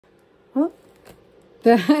Oh,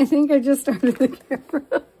 I think I just started the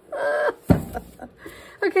camera.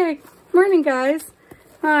 Okay, morning guys.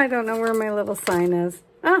 Oh, I don't know where my little sign is.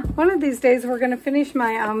 One of these days we're going to finish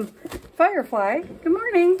my firefly. Good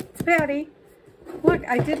morning, it's Patty. Look,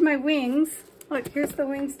 I did my wings. Look, here's the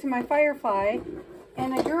wings to my firefly.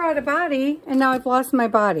 And I drew out a body, and now I've lost my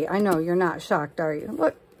body. I know, you're not shocked, are you?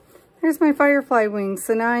 Look, here's my firefly wings.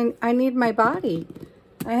 So now I need my body.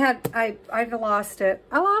 I've lost it.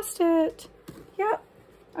 I lost it. Yep.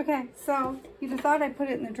 Okay, so you'd have thought I put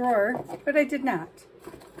it in the drawer, but I did not,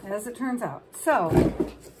 as it turns out. So,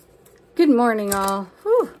 good morning, all.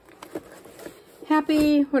 Whew.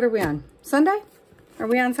 Happy, what are we on? Sunday? Are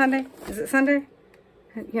we on Sunday? Is it Sunday?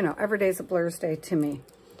 You know, every day's a blur's day to me.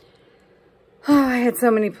 Oh, I had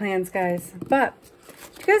so many plans, guys. But,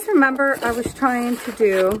 do you guys remember I was trying to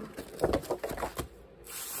do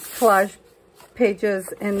collage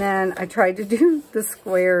pages, and then I tried to do the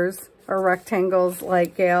squares or rectangles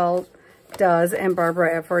like Gail does, and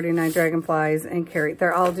Barbara at 49 Dragonflies, and Carrie. They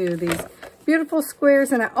all do these beautiful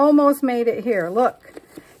squares, and I almost made it here. Look,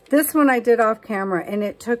 this one I did off camera, and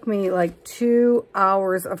it took me like 2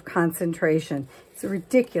 hours of concentration. It's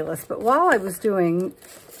ridiculous, but while I was doing,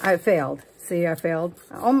 I failed. See, I failed.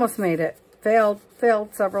 I almost made it. Failed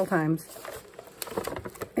several times.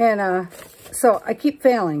 And so I keep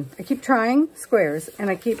failing. I keep trying squares, and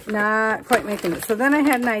I keep not quite making it. So then I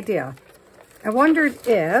had an idea. I wondered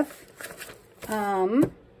if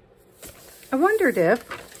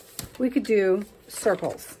we could do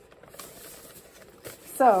circles.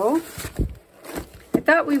 So I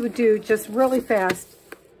thought we would do just really fast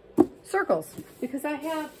circles, because I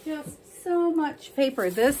have just so much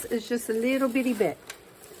paper. This is just a little bitty bit.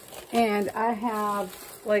 And I have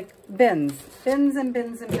like bins and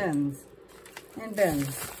bins and bins and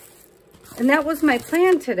bins. And that was my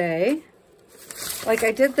plan today. Like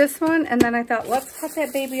I did this one, and then I thought, let's cut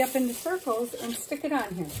that baby up into circles and stick it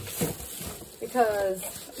on here.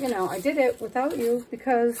 Because, you know, I did it without you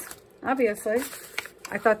because, obviously,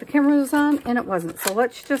 I thought the camera was on and it wasn't. So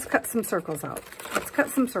let's just cut some circles out. Let's cut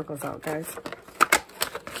some circles out, guys.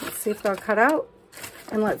 Let's see if they'll cut out.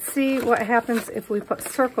 And let's see what happens if we put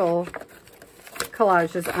circle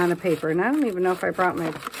collages on a paper. And I don't even know if I brought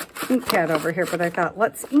my ink pad over here, but I thought,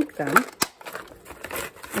 let's ink them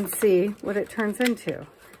and see what it turns into.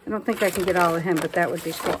 I don't think I can get all of him, but that would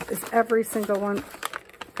be cool. Is every single one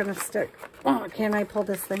gonna stick? Oh, can I pull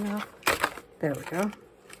this thing off? There we go.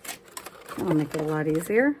 That'll make it a lot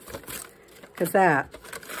easier, because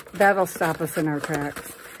that'll stop us in our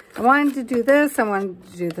tracks. I wanted to do this. I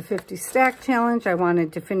wanted to do the 50 stack challenge. I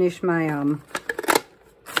wanted to finish my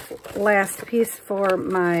last piece for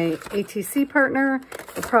my ATC partner.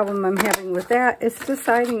 The problem I'm having with that is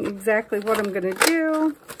deciding exactly what I'm going to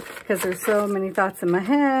do, because there's so many thoughts in my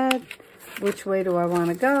head. Which way do I want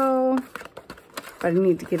to go? But I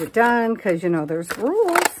need to get it done, because, you know, there's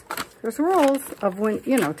rules. There's rules of when,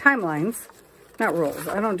 you know, timelines. Not rules.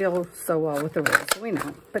 I don't deal so well with the rules. We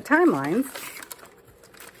know. But timelines.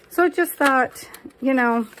 So I just thought, you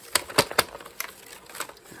know,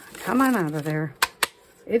 come on out of there.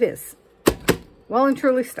 It is well and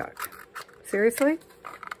truly stuck. Seriously?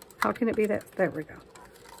 How can it be that? There we go.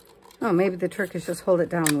 Oh, maybe the trick is just hold it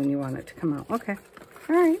down when you want it to come out. Okay.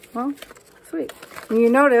 All right. Well, sweet. And you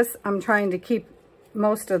notice I'm trying to keep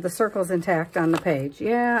most of the circles intact on the page.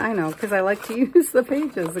 Yeah, I know, because I like to use the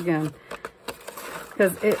pages again,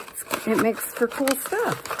 because it makes for cool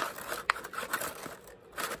stuff.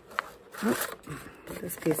 Oh,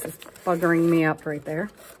 this piece is buggering me up right there.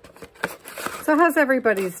 So how's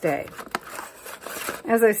everybody's day?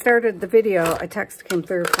 As I started the video, a text came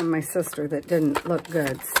through from my sister that didn't look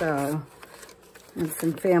good. So, and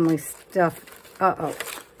some family stuff. Uh-oh,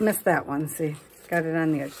 missed that one. See, got it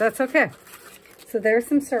on the edge. That's okay. So there's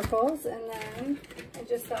some circles, and then I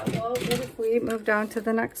just thought, well, what if we move down to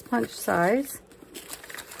the next punch size?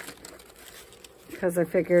 Because I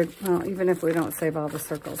figured, well, even if we don't save all the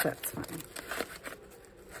circles, that's fine.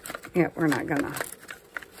 Yeah, we're not gonna.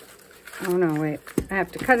 Oh no, wait. I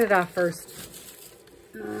have to cut it off first.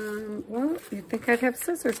 Well, you'd think I'd have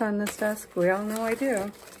scissors on this desk. We all know I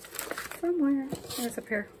do. Somewhere. There's a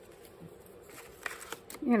pair.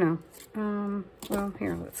 You know. Well,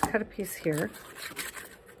 here, let's cut a piece here.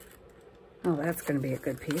 Oh, that's going to be a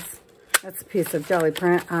good piece. That's a piece of jelly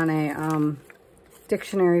print on a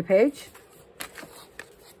dictionary page.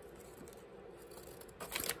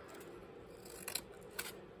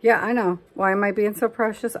 Yeah, I know. Why am I being so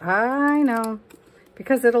precious? I know.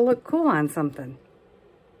 Because it'll look cool on something.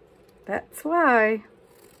 That's why.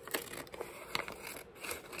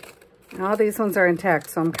 All these ones are intact,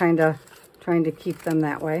 so I'm kind of trying to keep them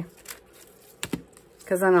that way.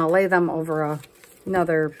 because then I'll lay them over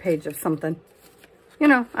another page of something. You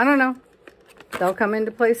know, I don't know. They'll come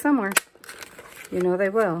into play somewhere. You know they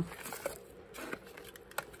will.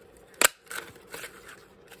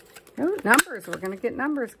 Oh, numbers. We're going to get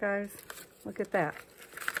numbers, guys. Look at that.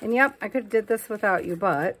 And yep, I could have did this without you,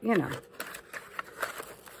 but, you know,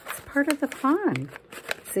 it's part of the fun.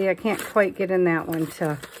 See, I can't quite get in that one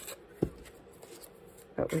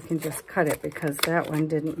but we can just cut it because that one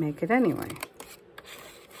didn't make it anyway.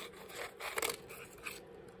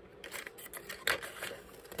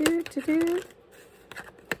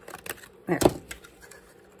 There.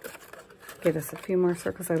 Get us a few more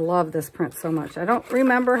circles. I love this print so much. I don't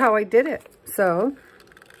remember how I did it, so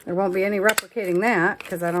there won't be any replicating that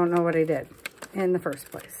because I don't know what I did in the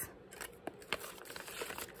first place.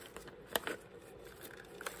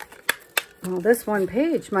 Well, this one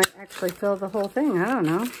page might actually fill the whole thing. I don't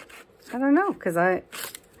know. I don't know because I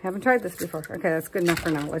haven't tried this before. Okay, that's good enough for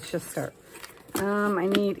now. Let's just start. I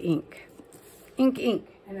need ink. Ink.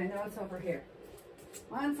 And I know it's over here.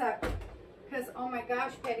 One sec. Because, oh my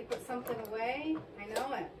gosh, Patty put something away. I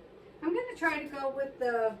know it. I'm going to try to go with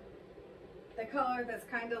the color that's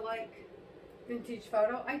kind of like Vintage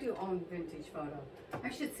Photo. I do own Vintage Photo. I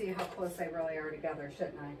should see how close they really are together,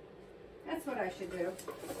 shouldn't I? That's what I should do.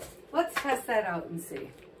 Let's test that out and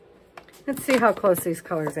see. Let's see how close these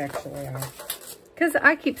colors actually are. Because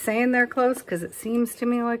I keep saying they're close because it seems to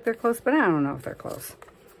me like they're close, but I don't know if they're close.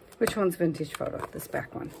 Which one's Vintage Photo? This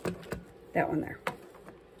back one. That one there.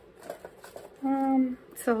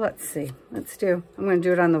 So let's see. I'm going to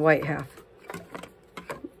do it on the white half.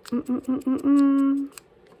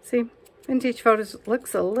 See, Vintage Photos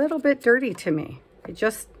looks a little bit dirty to me.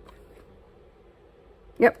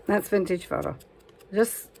 Yep, that's Vintage Photo.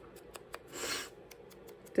 Does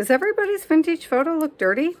everybody's Vintage Photo look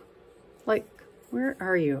dirty? Like, where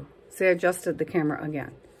are you? See, I adjusted the camera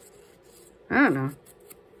again. I don't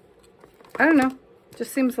know.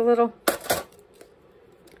 Just seems a little...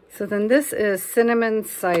 So then this is Cinnamon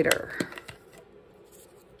Cider.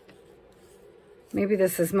 Maybe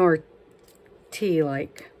this is more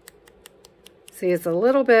tea-like. See, it's a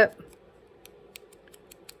little bit...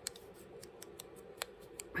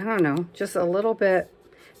 I don't know, just a little bit.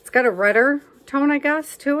 It's got a redder tone, I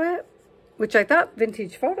guess, to it, which I thought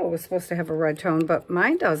Vintage Photo was supposed to have a red tone, but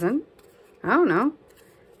mine doesn't. I don't know.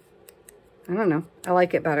 I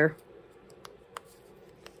like it better.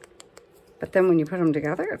 But then when you put them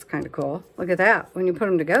together, it's kind of cool. Look at that. When you put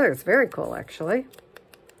them together, it's very cool, actually.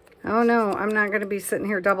 Oh, no, I'm not going to be sitting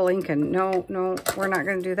here double inking. No, we're not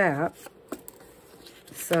going to do that.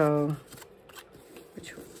 So,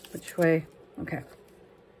 which way? Okay.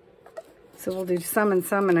 So we'll do some and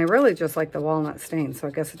some, and I really just like the walnut stain, so I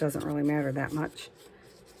guess it doesn't really matter that much.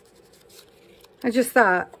 I just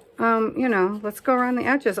thought, you know, let's go around the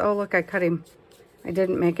edges. Oh, look, I cut him. I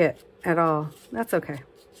didn't make it at all. That's okay.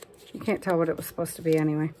 You can't tell what it was supposed to be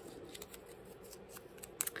anyway.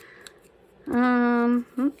 I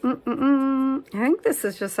think this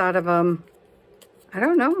is just out of, I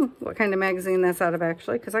don't know what kind of magazine that's out of,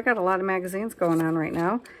 actually, because I got a lot of magazines going on right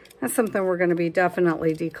now. That's something we're going to be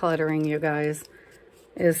definitely decluttering, you guys,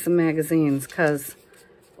 is some magazines, because,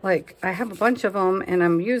 like, I have a bunch of them, and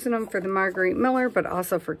I'm using them for the Marguerite Miller, but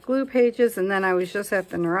also for glue pages, and then I was just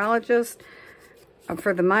at the neurologist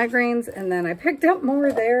for the migraines, and then I picked up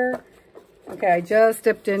more there. Okay, I just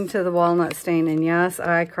dipped into the walnut stain, and yes,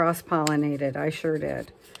 I cross-pollinated. I sure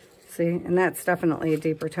did. See, and that's definitely a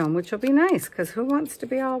deeper tone, which will be nice, because who wants to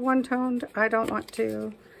be all one-toned? I don't want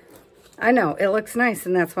to. I know, it looks nice,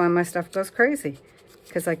 and that's why my stuff goes crazy,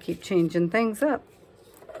 because I keep changing things up.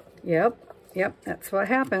 Yep, that's what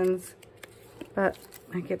happens. But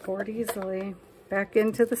I get bored easily. Back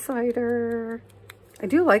into the cider. I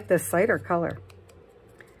do like this cider color,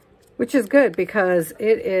 which is good because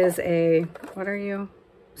it is a, what are you?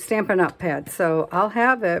 Stampin' Up pad. So I'll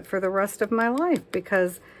have it for the rest of my life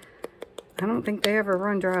because I don't think they ever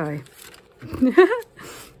run dry.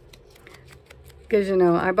 Because, you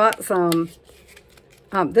know, I bought some,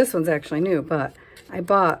 this one's actually new, but I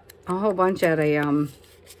bought a whole bunch at a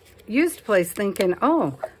used place thinking,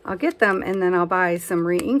 oh, I'll get them and then I'll buy some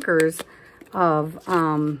re-inkers of,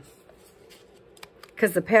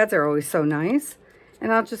 because the pads are always so nice.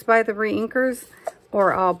 And I'll just buy the re-inkers,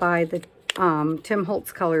 or I'll buy the Tim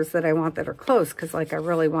Holtz colors that I want that are close, because, like, I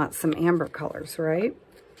really want some amber colors, right?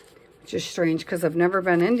 Which is strange, because I've never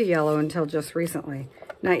been into yellow until just recently.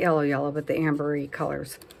 Not yellow, but the ambery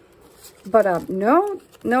colors. But, no,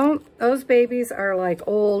 those babies are, like,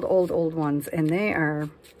 old ones, and they are,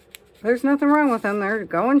 there's nothing wrong with them. They're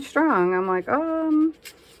going strong. I'm like,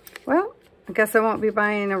 well, I guess I won't be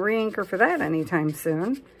buying a re-inker for that anytime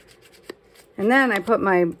soon. And then I put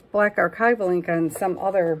my black archival ink on some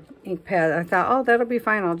other ink pad. I thought, oh, that'll be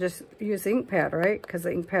fine. I'll just use the ink pad, right? Because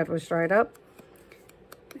the ink pad was dried up.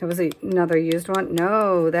 It was another used one.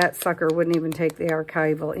 No, that sucker wouldn't even take the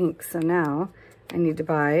archival ink. So now I need to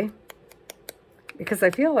buy, because I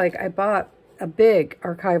feel like I bought a big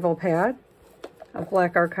archival pad of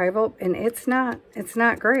black archival, and it's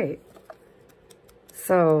not great.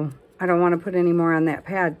 So I don't want to put any more on that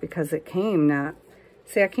pad because it came not.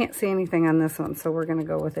 See, I can't see anything on this one, so we're going to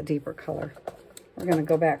go with a deeper color. We're going to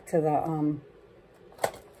go back to the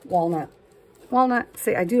walnut. Walnut.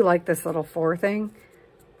 See, I do like this little 4 thing.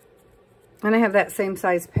 And I have that same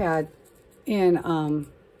size pad in,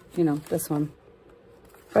 you know, this one.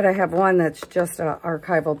 But I have one that's just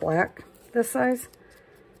archival black, this size.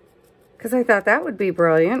 Because I thought that would be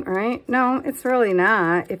brilliant, right? No, it's really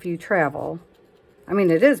not if you travel. I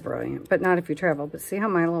mean, it is brilliant, but not if you travel. But see how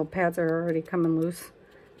my little pads are already coming loose?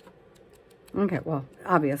 Okay, well,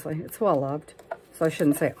 obviously, it's well loved. So I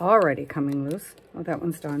shouldn't say already coming loose. Oh, that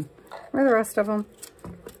one's done. Where are the rest of them?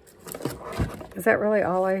 Is that really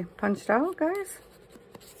all I punched out, guys?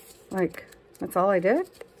 Like, that's all I did?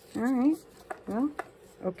 All right. Well,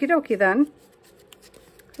 okie dokie then.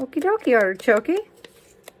 Okie dokie, artichoke.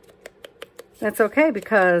 That's okay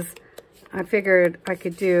because I figured I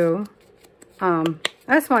could do, I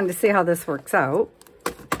just wanted to see how this works out.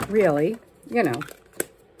 Really, you know.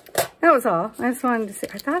 That was all. I just wanted to see.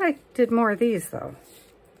 I thought I did more of these though.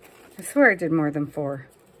 I swear I did more than 4.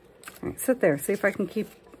 All right, sit there. See if I can keep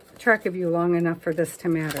track of you long enough for this to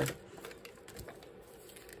matter.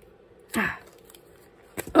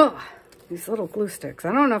 Oh, these little glue sticks.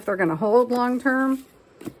 I don't know if they're going to hold long term,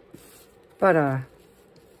 but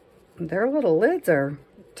their little lids are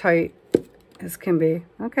tight as can be.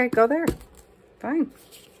 Okay, go there. Fine.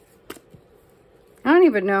 I don't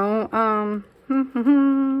even know.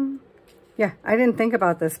 Yeah, I didn't think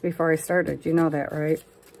about this before I started. You know that, right?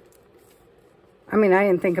 I mean, I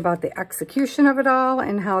didn't think about the execution of it all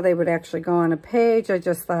and how they would actually go on a page. I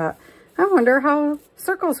just thought, I wonder how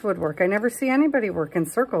circles would work. I never see anybody work in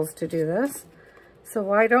circles to do this. So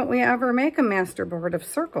why don't we ever make a masterboard of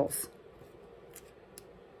circles?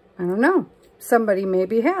 I don't know. Somebody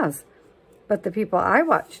maybe has. But the people I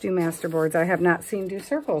watch do masterboards, I have not seen do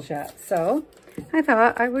circles yet. So I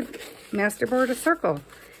thought I would masterboard a circle.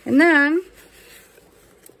 And then,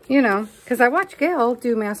 you know, because I watch Gail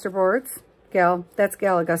do masterboards. Gail, that's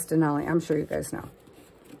Gail Augustinelli. I'm sure you guys know.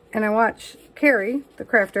 And I watch Carrie, the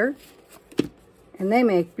crafter, and they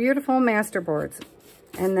make beautiful masterboards.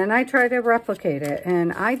 And then I try to replicate it,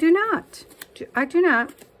 and I do not. I do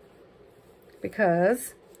not.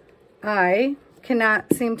 Because I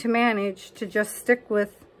cannot seem to manage to just stick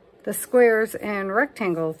with the squares and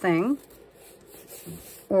rectangle thing.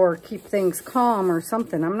 Or keep things calm or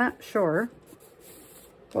something. I'm not sure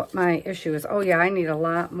what my issue is. Oh yeah, I need a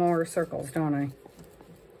lot more circles, don't I?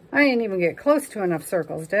 I didn't even get close to enough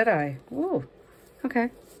circles, did I? Ooh,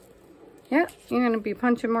 okay. Yeah, you're going to be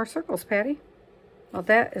punching more circles, Patty. Well,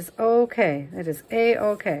 that is okay. That is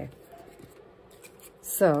A-okay.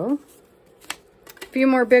 So, a few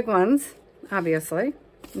more big ones, obviously,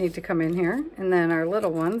 need to come in here. And then our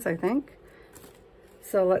little ones, I think.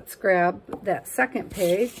 So let's grab that second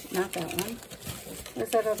page, not that one. Where's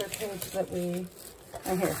that other page that we,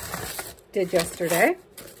 right here, did yesterday?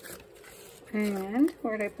 And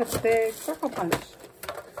where did I put the big circle punch?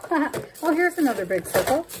 Oh, here's another big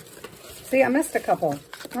circle. See, I missed a couple.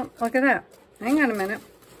 Oh, look at that. Hang on a minute.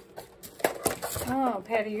 Oh,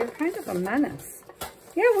 Patty, you're kind of a menace.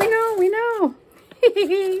 Yeah, we know, we know.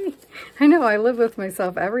 I know, I live with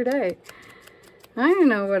myself every day. I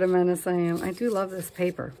know what a menace I am. I do love this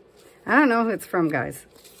paper. I don't know who it's from, guys.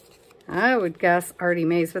 I would guess Artie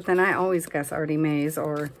Mays, but then I always guess Artie Mays,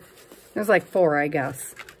 or there's like 4, I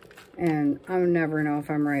guess. And I'll never know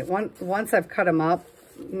if I'm right. Once I've cut them up,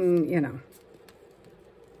 you know.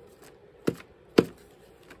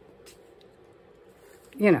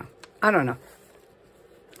 You know, I don't know.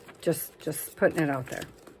 Just putting it out there.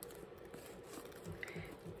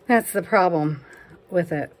 That's the problem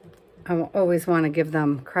with it. I always want to give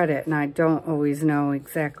them credit, and I don't always know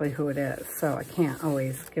exactly who it is, so I can't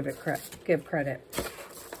always give credit,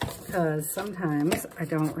 because sometimes I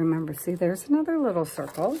don't remember. See, there's another little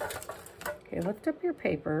circle. Okay, lift up your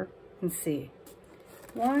paper and see.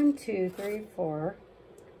 1, 2, 3, 4,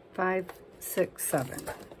 5, 6, 7.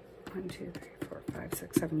 1, 2, 3, 4, 5,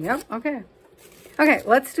 6, 7. Yep, okay. Okay,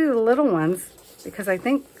 let's do the little ones, because I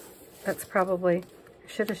think that's probably...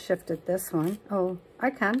 should have shifted this one. Oh, I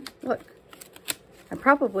can. Look. I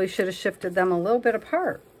probably should have shifted them a little bit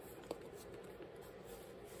apart.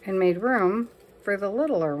 and made room for the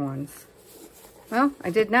littler ones. Well, I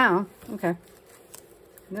did now. Okay.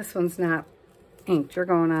 This one's not inked. You're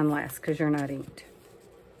going on last because you're not inked.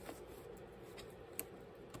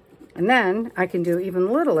 And then I can do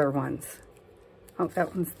even littler ones. Oh,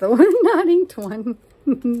 that one's the one not inked one.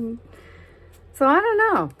 So I don't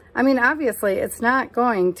know. I mean, obviously it's not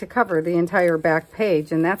going to cover the entire back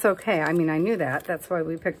page, and that's okay. I mean, I knew that. That's why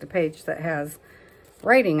we picked a page that has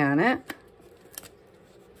writing on it.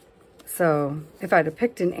 So if I'd have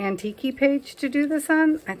picked an antique page to do this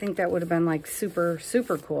on, I think that would have been like super,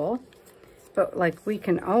 super cool. But like we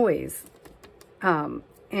can always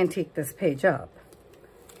antique this page up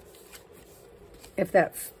if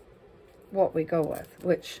that's what we go with,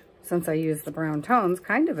 which since I use the brown tones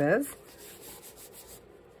kind of is.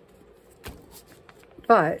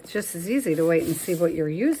 But it's just as easy to wait and see what you're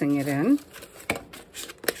using it in.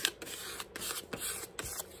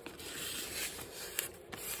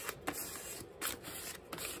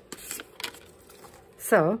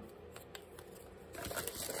 So,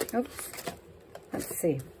 oops, let's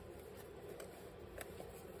see.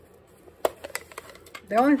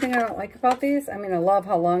 The only thing I don't like about these, I mean, I love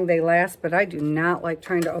how long they last, but I do not like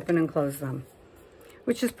trying to open and close them,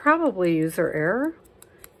 which is probably user error,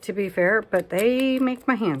 to be fair, but they make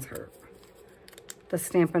my hands hurt. The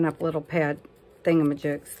Stampin' Up! Little pad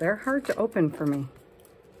thingamajigs. They're hard to open for me.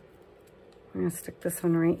 I'm going to stick this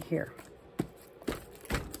one right here.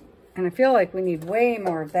 And I feel like we need way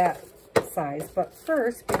more of that size. But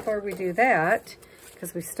first, before we do that,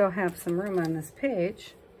 because we still have some room on this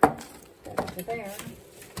page, over there,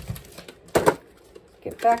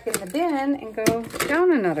 get back in the bin and go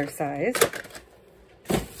down another size.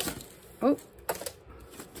 Oh,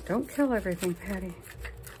 don't kill everything, Patty.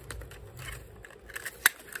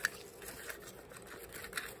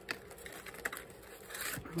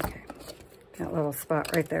 Okay, that little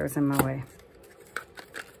spot right there is in my way.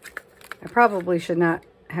 I probably should not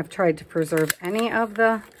have tried to preserve any of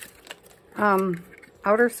the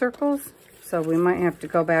outer circles, so we might have to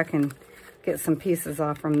go back and get some pieces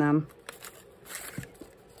off from them.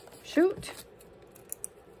 Shoot.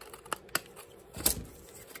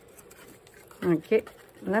 Okay,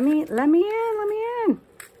 let me in.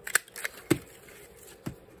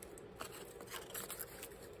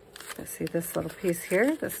 Let's see this little piece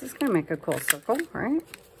here. This is gonna make a cool circle, right?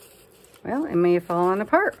 Well, it may have fallen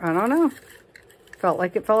apart. I don't know. Felt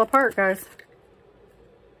like it fell apart, guys.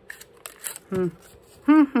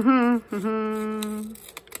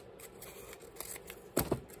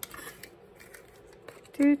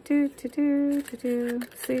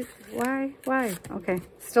 See, why? Okay,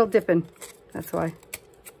 still dipping. That's why.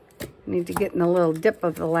 I need to get in a little dip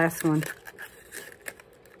of the last one.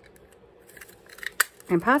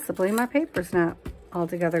 And possibly my paper's not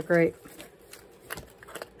altogether great.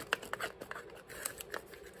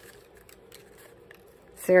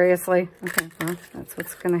 Seriously? Okay, well, that's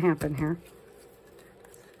what's going to happen here.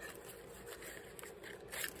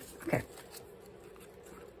 Okay.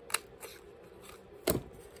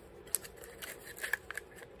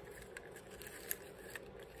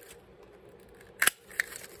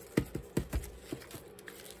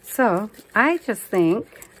 So, I just think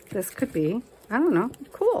this could be, I don't know,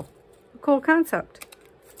 cool. A cool concept.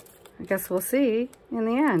 I guess we'll see in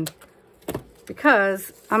the end.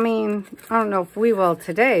 Because, I mean, I don't know if we will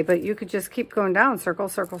today, but you could just keep going down, circle,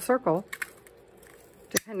 circle, circle,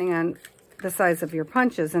 depending on the size of your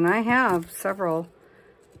punches. And I have several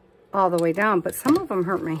all the way down, but some of them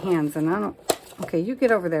hurt my hands, and I don't... Okay, you get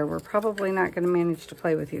over there. We're probably not going to manage to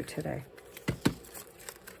play with you today.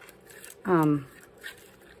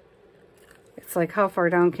 It's like, how far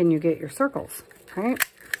down can you get your circles, right?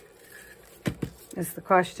 Is the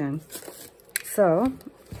question. So...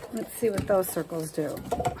 let's see what those circles do.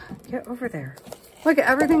 Get over there. Look,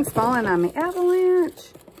 everything's falling on me.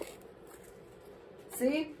 Avalanche.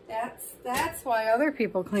 See? That's why other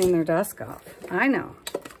people clean their desk off. I know.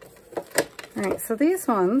 All right, so these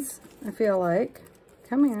ones, I feel like...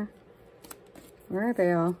 come here. Where are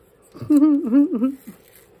they all?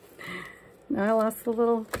 I lost the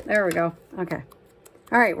little... there we go. Okay.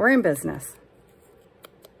 All right, we're in business.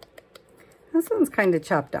 This one's kind of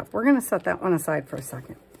chopped up. We're going to set that one aside for a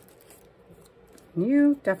second.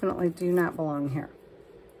 You definitely do not belong here.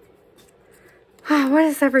 What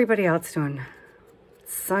is everybody else doing?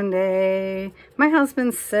 Sunday. My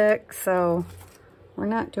husband's sick, so we're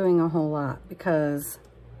not doing a whole lot because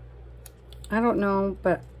I don't know,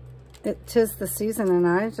 but it 'tis the season, and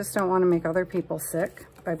I just don't want to make other people sick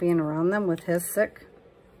by being around them with his sick.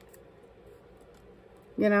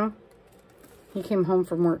 You know? He came home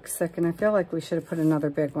from work sick, and I feel like we should have put another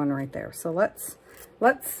big one right there. So let's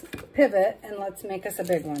let's pivot and let's make us a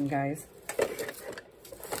big one, guys.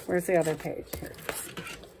 Where's the other page?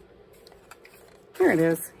 Here it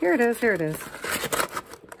is. Here it is. Here it is. Here it is.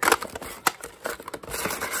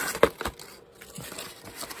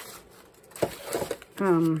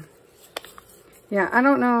 Yeah, I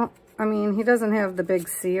don't know. I mean, he doesn't have the big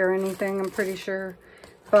C or anything, I'm pretty sure.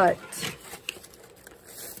 But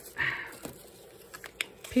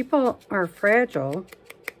people are fragile.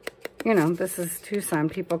 You know, this is Tucson.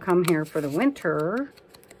 People come here for the winter.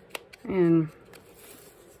 And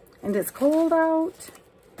it's cold out,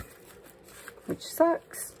 which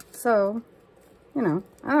sucks. So, you know,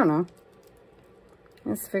 I don't know. I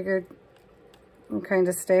just figured I'll kind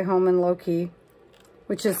of stay home and low-key,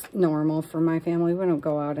 which is normal for my family. We don't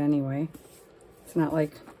go out anyway. It's not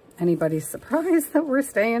like anybody's surprised that we're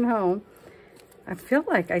staying home. I feel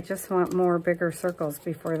like I just want more bigger circles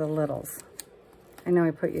before the littles. I know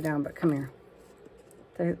I put you down, but come here.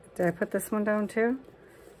 Did I put this one down too?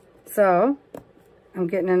 So, I'm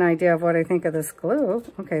getting an idea of what I think of this glue.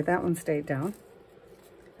 Okay, that one stayed down.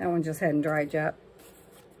 That one just hadn't dried yet.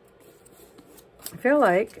 I feel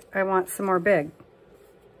like I want some more big.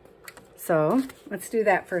 So, let's do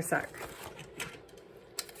that for a sec.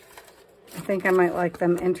 I think I might like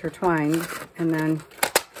them intertwined, and then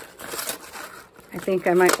I think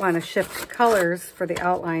I might want to shift colors for the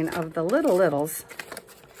outline of the littles.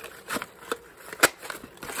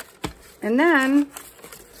 And then,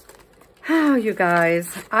 oh, you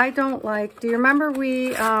guys, I don't like, do you remember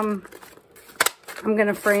I'm going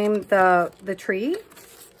to frame the tree?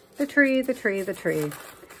 The tree.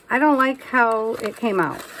 I don't like how it came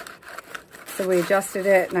out. So we adjusted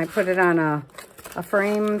it and I put it on a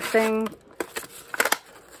frame thing.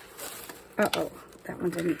 Uh-oh, that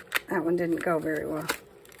one didn't go very well.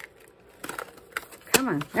 Come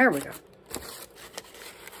on, there we go.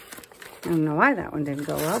 I don't know why that one didn't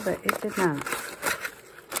go well, but it did not.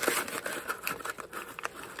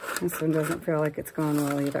 This one doesn't feel like it's going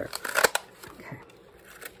well either. Okay,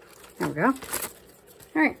 there we go.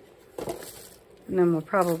 All right. And then we'll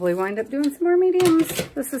probably wind up doing some more mediums.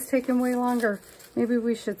 This is taking way longer. Maybe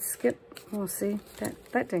we should skip. We'll see. That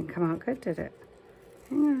didn't come out good, did it?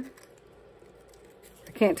 Hang on.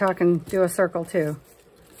 I can't talk and do a circle too.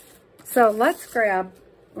 So let's grab.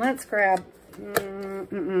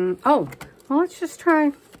 Oh, well, let's just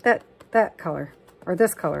try that color or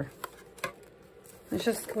this color. It's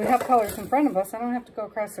just, we have colors in front of us. I don't have to go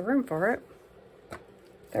across the room for it.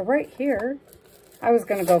 They're right here. I was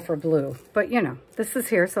going to go for blue, but you know, this is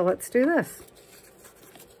here, so let's do this.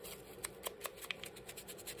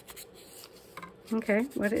 Okay,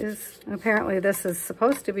 what is, apparently this is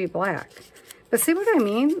supposed to be black. But see what I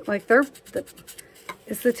mean? Like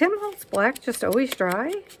is the Tim Holtz black just always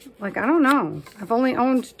dry? Like, I don't know. I've only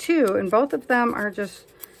owned two, and both of them are just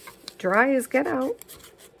dry as get out.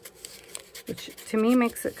 Which to me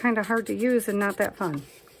makes it kind of hard to use and not that fun.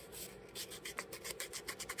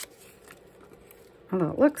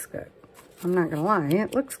 Although it looks good. I'm not going to lie.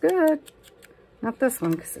 It looks good. Not this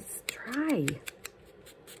one because it's dry.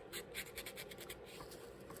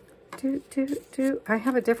 I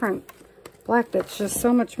have a different black that's just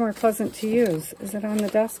so much more pleasant to use. Is it on the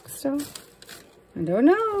desk still? I don't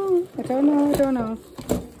know. I don't know.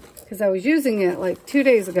 Because I was using it like 2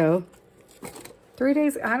 days ago. 3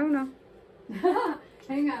 days. I don't know.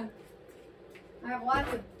 Hang on. I have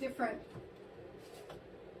lots of different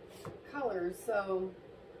colors, so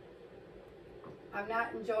I'm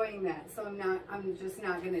not enjoying that, so I'm just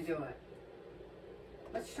not going to do it.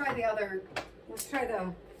 Let's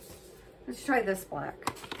try this black,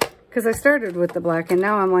 because I started with the black and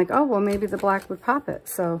now I'm like, oh, well, maybe the black would pop it.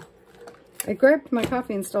 So I grabbed my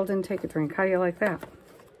coffee and still didn't take a drink. How do you like that?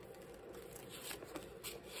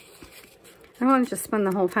 I don't want to just spend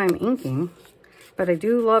the whole time inking, but I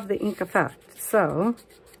do love the ink effect. So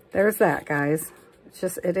there's that, guys.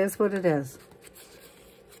 It is what it is.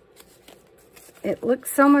 It looks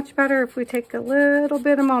so much better if we take a little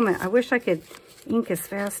bit of moment. I wish I could ink as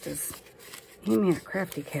fast as Amy at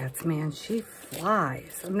Crafty Cats, man. She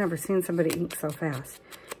flies. I've never seen somebody ink so fast.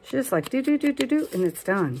 She's just like do, and it's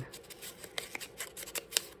done.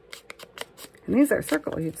 And these are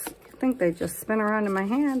circle. You'd think they just spin around in my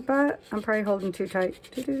hand, but I'm probably holding too tight.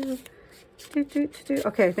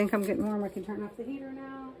 Okay, I think I'm getting warm. I can turn off the heater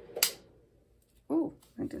now. Oh,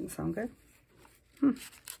 that didn't sound good.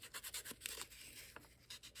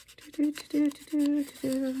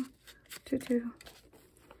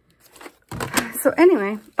 So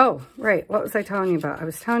anyway, oh, right. What was I telling you about? I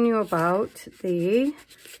was telling you about the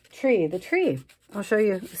tree. The tree. I'll show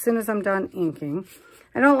you as soon as I'm done inking.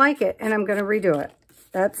 I don't like it, and I'm going to redo it.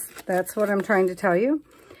 That's what I'm trying to tell you.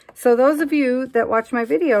 So those of you that watch my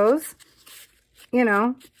videos, you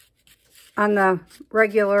know, on the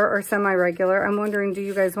regular or semi-regular, I'm wondering, do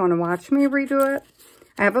you guys want to watch me redo it?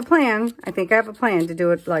 I have a plan. I think I have a plan to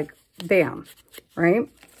do it like bam, right?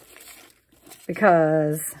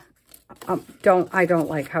 Because I don't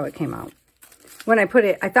like how it came out. When I put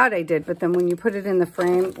it, I thought I did, but then when you put it in the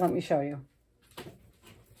frame, let me show you.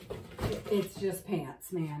 It's just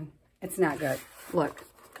pants, man. It's not good. Look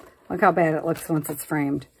how bad it looks once it's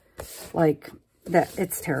framed. Like that,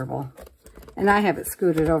 it's terrible. And I have it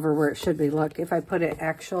scooted over where it should be. Look, if I put it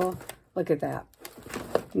actual, look at that.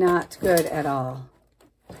 Not good at all.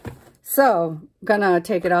 So, gonna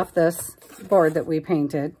take it off this board that we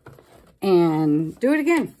painted and do it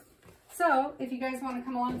again. So, if you guys want to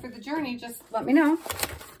come along for the journey, just let me know.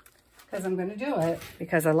 Because I'm going to do it.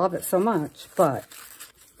 Because I love it so much. But,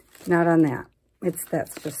 not on that.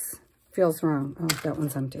 That's just, feels wrong. Oh, that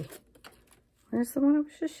one's empty. Where's the one I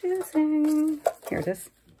was just using? Here it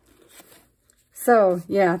is. So,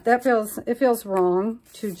 yeah, it feels wrong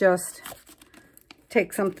to just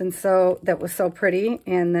take something that was so pretty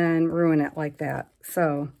and then ruin it like that.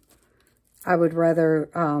 So, I would rather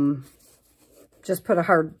just put a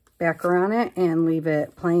hard backer on it and leave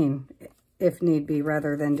it plain if need be,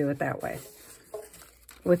 rather than do it that way.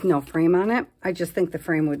 With no frame on it. I just think the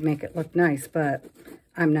frame would make it look nice, but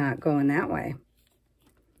I'm not going that way.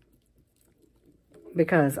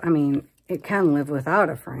 Because, I mean, it can live without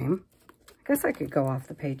a frame. I guess I could go off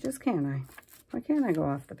the pages, can't I? Why can't I go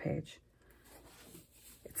off the page?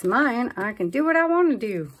 It's mine. I can do what I want to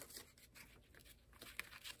do.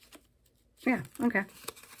 Yeah, okay.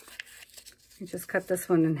 I just cut this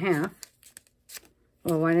one in half.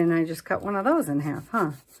 Well, why didn't I just cut one of those in half,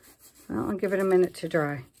 huh? Well, I'll give it a minute to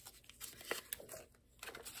dry.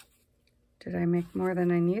 Did I make more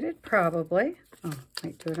than I needed? Probably. Oh,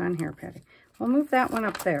 might do it on here, Patty. We'll move that one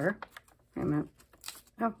up there. Wait a minute.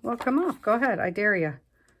 Oh, well, come off. Go ahead. I dare you.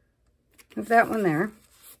 Move that one there.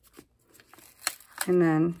 And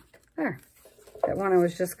then there. That one I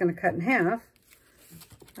was just going to cut in half,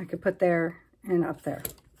 I could put there and up there.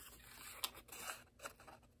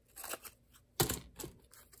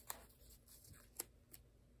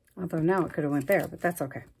 Although now it could have went there, but that's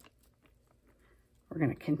okay. We're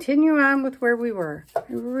going to continue on with where we were. I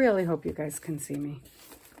really hope you guys can see me.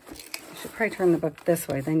 I should probably turn the book this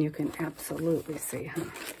way, then you can absolutely see, huh?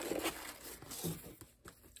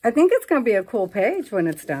 I think it's going to be a cool page when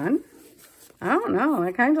it's done. I don't know.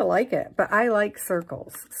 I kind of like it, but I like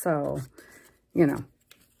circles. So, you know,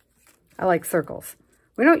 I like circles.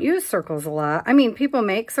 We don't use circles a lot. I mean, people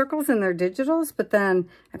make circles in their digitals, but then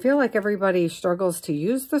I feel like everybody struggles to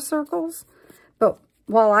use the circles. But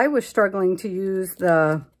while I was struggling to use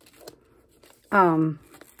the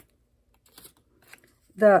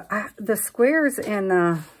squares and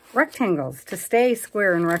the rectangles to stay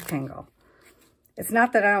square and rectangle. It's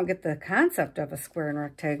not that I don't get the concept of a square and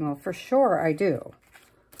rectangle. For sure I do.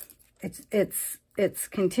 It's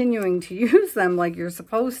continuing to use them like you're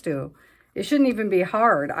supposed to. It shouldn't even be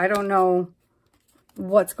hard. I don't know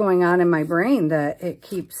what's going on in my brain that it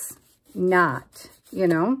keeps not, you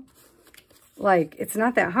know? Like, it's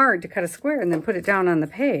not that hard to cut a square and then put it down on the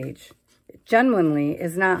page. It genuinely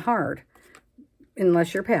is not hard.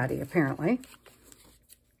 Unless you're Patty, apparently.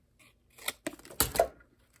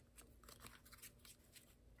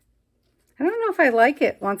 I don't know if I like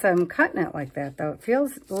it once I'm cutting it like that, though. It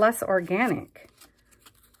feels less organic.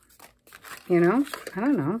 You know? I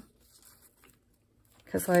don't know.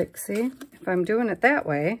 Because, like, see? If I'm doing it that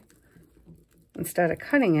way, instead of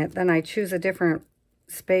cutting it, then I choose a different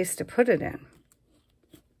space to put it in.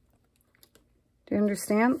 Do you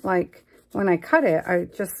understand? Like, when I cut it, I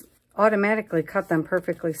just automatically cut them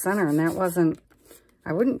perfectly center, and that wasn't...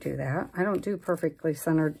 I wouldn't do that. I don't do perfectly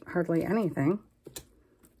centered hardly anything.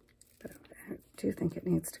 But I do think it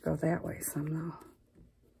needs to go that way some, though.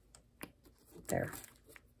 There.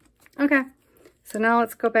 Okay. So now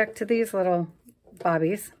let's go back to these little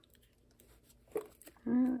bobbies.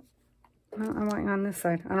 Well, I want it on this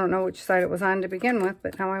side. I don't know which side it was on to begin with,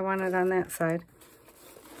 but now I want it on that side.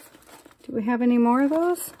 Do we have any more of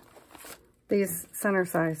those? These center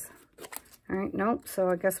size. All right, nope. So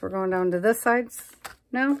I guess we're going down to this side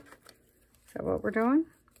now. Is that what we're doing?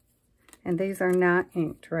 And these are not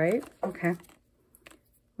inked, right? Okay.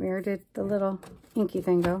 Where did the little inky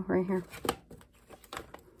thing go? Right here.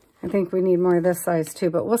 I think we need more of this size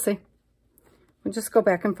too, but we'll see. We'll just go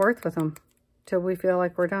back and forth with them till we feel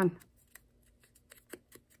like we're done.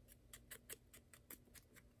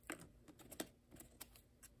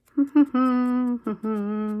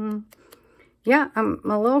 yeah, I'm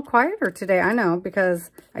a little quieter today. I know,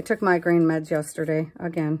 because I took migraine meds yesterday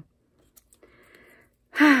again.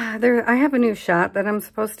 I have a new shot that I'm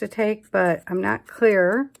supposed to take, but I'm not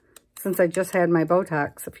clear since I just had my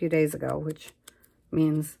Botox a few days ago, which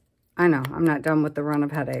means, I know, I'm not done with the run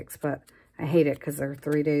of headaches, but I hate it because they're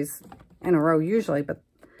 3 days in a row usually, but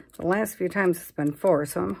the last few times it's been 4,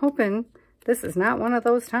 so I'm hoping this is not one of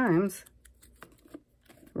those times.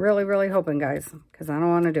 Really, really hoping, guys, because I don't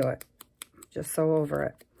want to do it. Just so over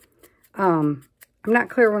it. I'm not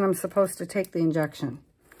clear when I'm supposed to take the injection.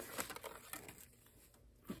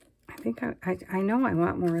 I think I know I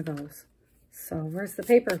want more of those. So where's the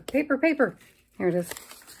paper? Paper. Here it is.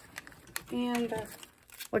 And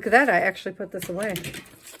look at that. I actually put this away.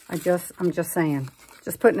 I'm just saying.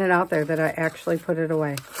 Just putting it out there that I actually put it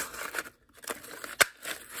away.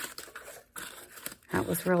 That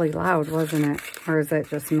was really loud, wasn't it? Or is that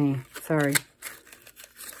just me? Sorry.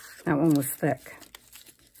 That one was thick.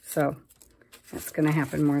 So that's going to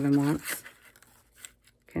happen more than once.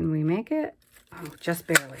 Can we make it? Oh, just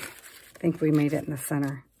barely. I think we made it in the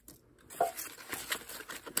center.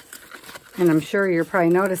 And I'm sure you're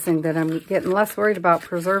probably noticing that I'm getting less worried about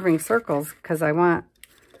preserving circles because I want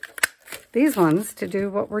these ones to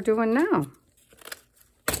do what we're doing now.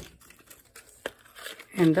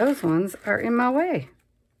 And those ones are in my way.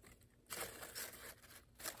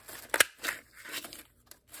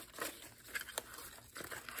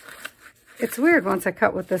 It's weird, once I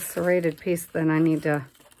cut with this serrated piece, then I need to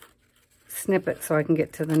snip it so I can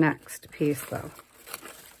get to the next piece, though.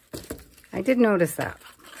 I did notice that.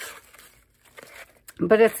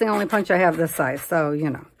 But it's the only punch I have this size, so, you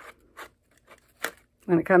know.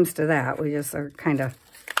 When it comes to that, we just are kind of...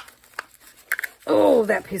 Oh,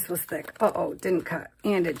 that piece was thick. Uh-oh, didn't cut.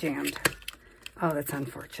 And it jammed. Oh, that's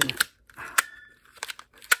unfortunate.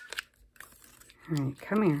 All right,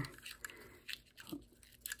 come here.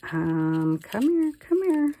 Come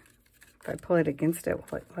here. If I pull it against it,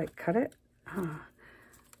 will it, like, cut it?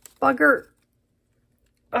 Bugger.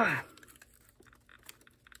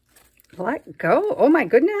 Let go. Oh, my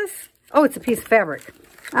goodness. Oh, it's a piece of fabric.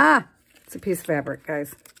 It's a piece of fabric,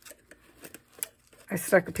 guys. I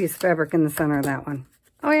stuck a piece of fabric in the center of that one.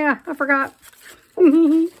 Oh, yeah, I forgot.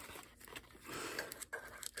 All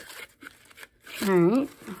right.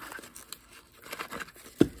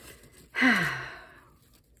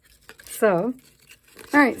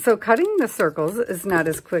 So cutting the circles is not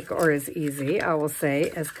as quick or as easy, I will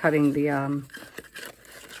say, as cutting the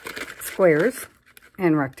squares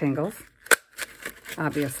and rectangles,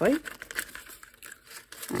 obviously. All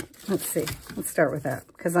right, let's see. Let's start with that,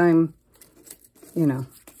 because I'm, you know,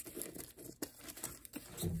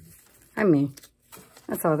 I'm me.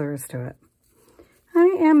 That's all there is to it. I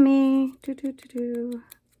am me.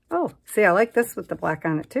 Oh, see, I like this with the black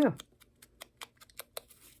on it, too.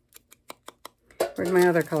 Where'd my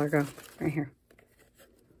other color go? Right here.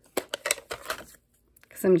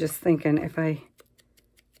 Because I'm just thinking,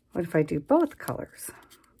 what if I do both colors?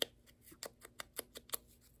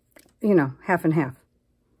 You know, half and half.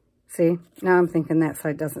 See? Now I'm thinking that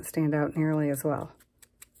side doesn't stand out nearly as well.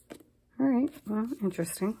 All right. Well,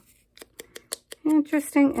 interesting.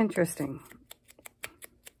 Interesting.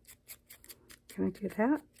 Can I do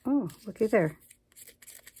that? Oh, looky there.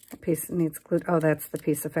 That piece needs glued. Oh, that's the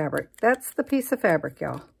piece of fabric. That's the piece of fabric,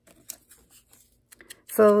 y'all.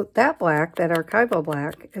 So that black, that archival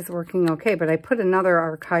black, is working okay, but I put another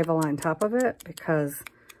archival on top of it because,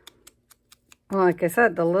 well, like I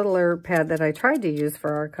said, the littler pad that I tried to use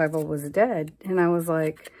for archival was dead. And I was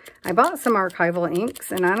like, I bought some archival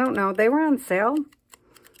inks, and I don't know, they were on sale.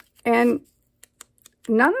 And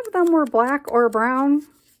none of them were black or brown.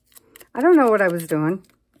 I don't know what I was doing.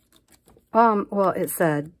 Well, it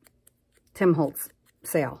said Tim Holtz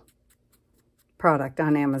sale product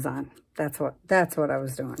on Amazon. That's what I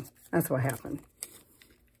was doing. That's what happened.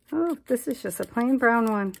 Oh, this is just a plain brown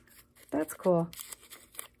one. That's cool.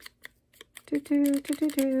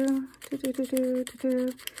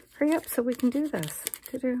 Hurry up so we can do this.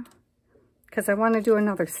 Because I want to do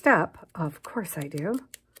another step. Of course I do.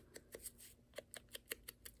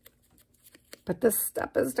 But this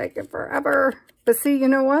step is taking forever. But see, you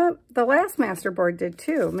know what? The last masterboard did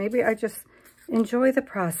too. Maybe I just enjoy the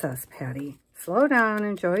process, Patty. Slow down,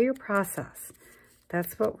 enjoy your process.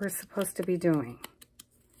 That's what we're supposed to be doing,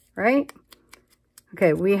 right?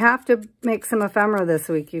 Okay, we have to make some ephemera this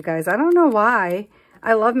week, you guys. I don't know why.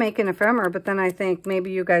 I love making ephemera, but then I think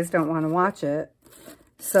maybe you guys don't want to watch it.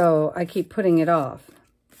 So I keep putting it off.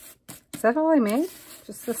 Is that all I made?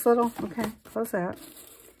 Just this little? Okay, close that.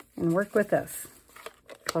 And work with this.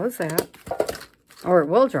 Close that. Or it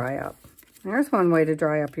will dry up. There's one way to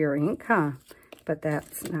dry up your ink, huh? but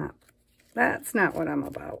that's not what I'm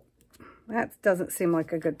about. That doesn't seem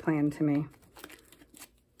like a good plan to me.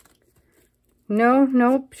 No,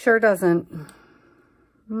 nope, sure doesn't.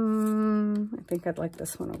 I think I'd like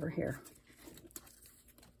this one over here.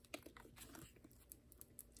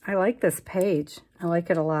 I like this page. I like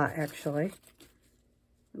it a lot, actually.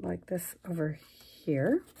 I like this over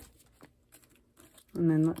here. And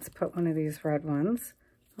then let's put one of these red ones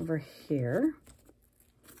over here.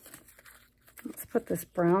 Let's put this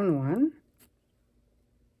brown one.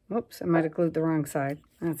 Whoops, I might have glued the wrong side.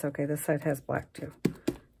 That's okay, this side has black too.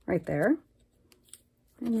 Right there.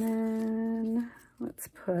 And then let's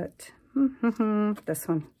put this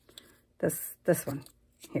one, this one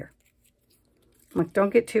here. Look,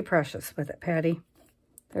 don't get too precious with it, Patty.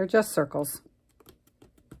 They're just circles.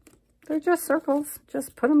 They're just circles.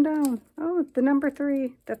 Just put them down. Oh, the number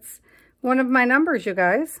 3. That's one of my numbers, you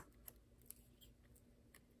guys.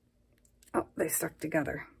 Oh, they stuck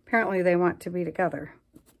together. Apparently they want to be together.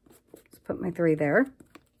 Let's put my 3 there.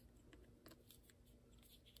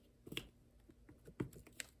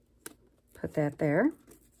 Put that there.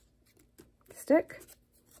 Stick.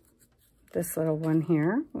 This little one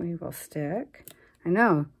here, we will stick. I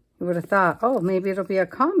know, you would have thought, oh, maybe it'll be a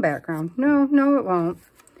calm background. No, no, it won't.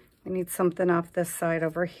 We need something off this side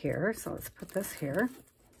over here, so let's put this here.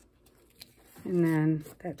 And then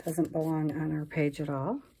that doesn't belong on our page at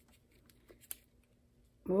all.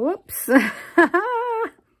 Whoops. Let's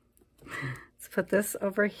put this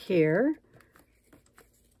over here.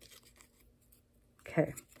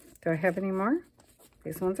 Okay, do I have any more?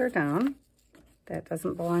 These ones are down. That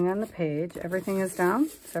doesn't belong on the page. Everything is down.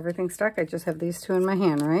 Is everything stuck? I just have these 2 in my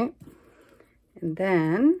hand, right? And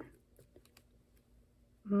then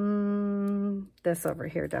this over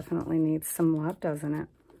here definitely needs some love, doesn't it?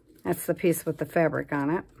 That's the piece with the fabric on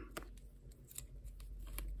it.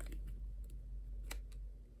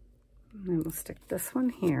 And then we'll stick this one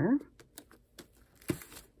here.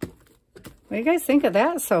 What do you guys think of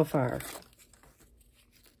that so far?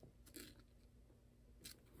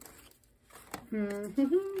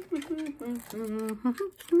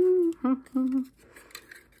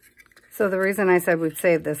 So the reason I said we'd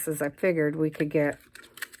save this is I figured we could get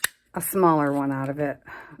a smaller one out of it.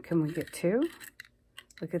 Can we get 2?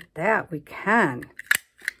 Look at that, we can.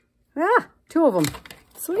 Ah, 2 of them.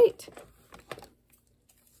 Sweet.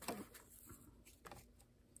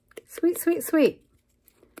 Sweet, sweet, sweet.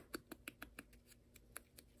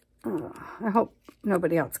 Oh, I hope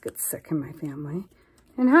nobody else gets sick in my family.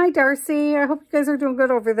 And hi, Darcy. I hope you guys are doing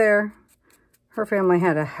good over there. Her family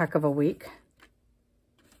had a heck of a week.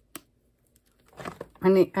 I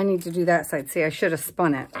need to do that side. See, I should have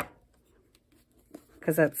spun it.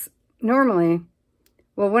 Because that's normally,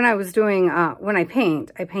 well, when I was doing, when I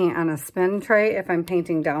paint on a spin tray if I'm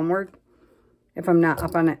painting downward. If I'm not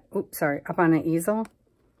up on it, oops, sorry, up on an easel.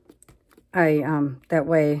 That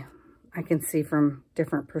way I can see from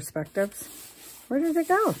different perspectives. Where did it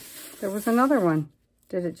go? There was another one.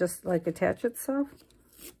 Did it just like attach itself?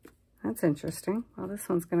 That's interesting. Well, this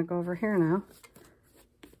one's going to go over here now.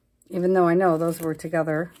 Even though I know those were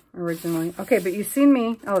together originally. Okay, but you've seen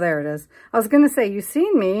me. Oh, there it is. I was going to say, you've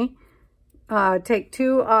seen me take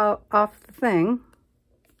 2 off the thing.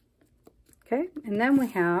 Okay, and then we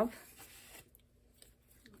have,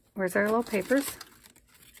 where's our little papers?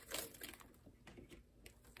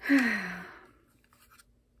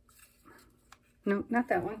 No, not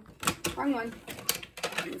that one. Wrong one.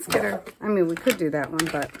 Let's get her. I mean, we could do that one,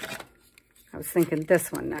 but I was thinking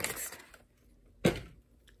this one next.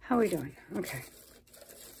 How are we doing? Okay.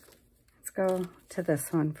 Let's go to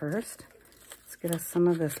this one first. Let's get us some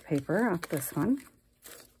of this paper off this one.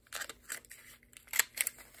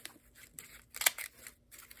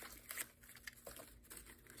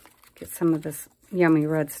 Get some of this yummy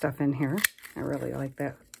red stuff in here. I really like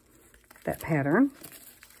that pattern.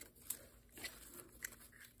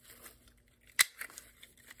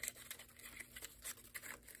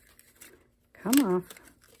 Come off.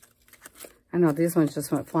 I know these ones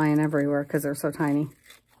just went flying everywhere because they're so tiny.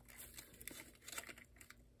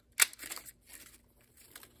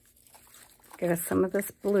 Get us some of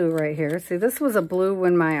this blue right here. See, this was a blue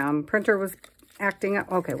when my printer was acting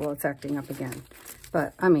up. Okay, well, it's acting up again.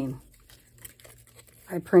 But, I mean,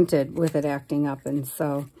 I printed with it acting up, and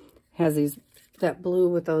so it has that blue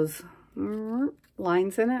with those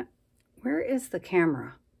lines in it. Where is the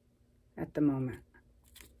camera at the moment?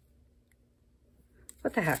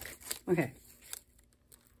 What the heck? Okay.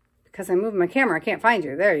 Because I moved my camera, I can't find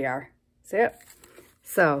you. There you are. See it?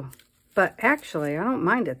 So, but actually, I don't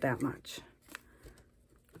mind it that much.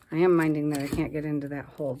 I am minding that I can't get into that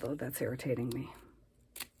hole, though. That's irritating me.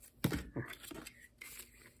 There.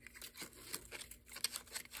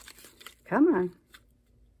 Come on.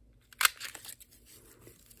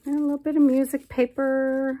 And a little bit of music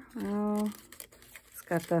paper. Oh, it's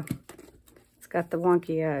got the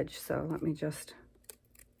wonky edge, so let me just,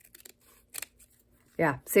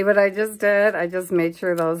 yeah, see what I just did? I just made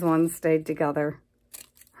sure those ones stayed together.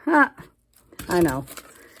 Ha! I know,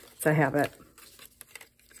 it's a habit.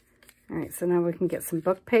 All right, so now we can get some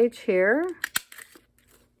book page here.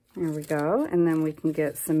 There we go, and then we can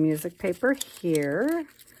get some music paper here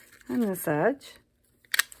on this edge.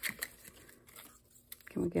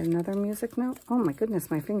 Can we get another music note? Oh my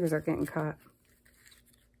goodness, my fingers are getting caught.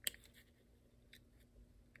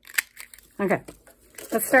 Okay,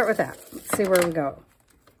 let's start with that. Let's see where we go.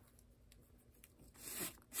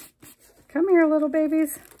 Come here, little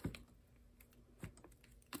babies.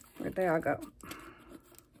 Where'd they all go?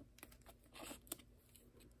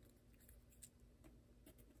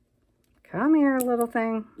 Come here, little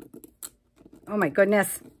thing. Oh my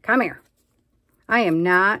goodness, come here. I am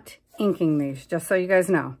not inking these, just so you guys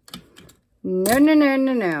know. No, no, no,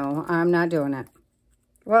 no, no. I'm not doing it.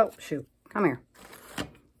 Well, shoot. Come here.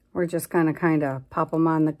 We're just going to kind of pop them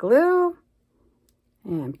on the glue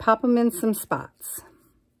and pop them in some spots.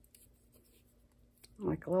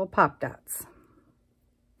 Like little pop dots.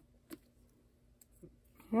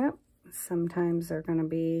 Yep. Sometimes they're going to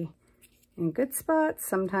be in good spots.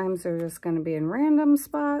 Sometimes they're just going to be in random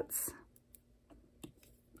spots.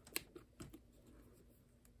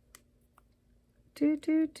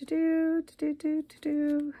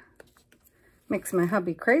 Makes my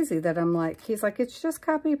hubby crazy that I'm like, he's like, it's just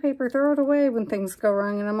copy paper, throw it away when things go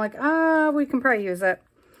wrong. And I'm like, we can probably use it.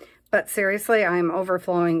 But seriously, I'm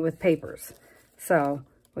overflowing with papers. So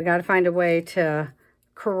we got to find a way to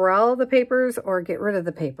corral the papers or get rid of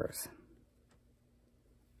the papers.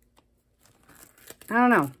 I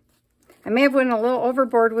don't know. I may have went a little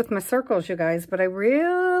overboard with my circles, you guys, but I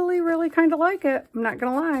really kind of like it. I'm not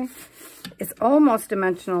going to lie. It's almost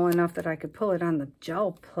dimensional enough that I could pull it on the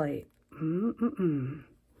gel plate. I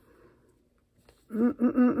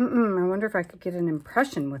wonder if I could get an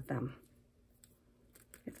impression with them.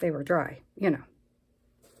 If they were dry, you know.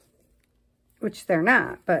 Which they're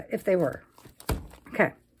not, but if they were.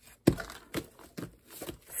 Okay.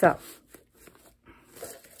 So,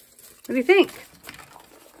 what do you think?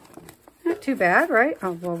 Not too bad, right?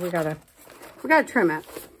 Oh, well, we gotta trim it.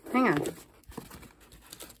 Hang on.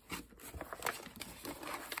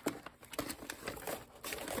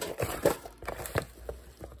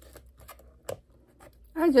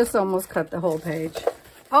 I just almost cut the whole page.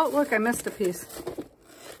 Oh, look, I missed a piece.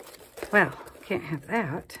 Well, can't have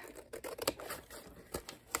that.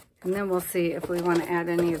 And then we'll see if we want to add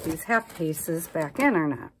any of these half pieces back in or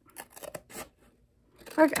not.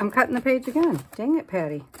 Look, I'm cutting the page again. Dang it,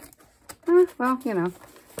 Patty. Well, you know,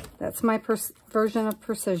 that's my version of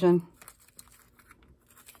precision.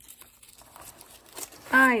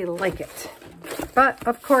 I like it. But,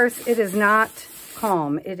 of course, it is not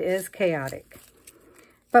calm. It is chaotic.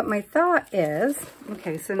 But my thought is,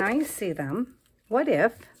 okay, so now you see them. What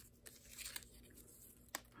if...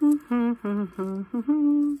 I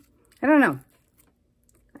don't know.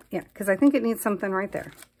 Yeah, because I think it needs something right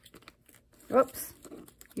there. Whoops.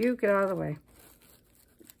 You get out of the way.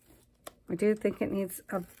 I do think it needs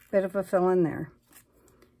a bit of a fill in there.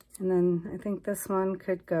 And then I think this one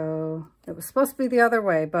could go... It was supposed to be the other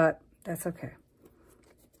way, but that's okay.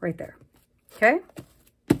 Right there. Okay?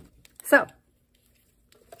 So...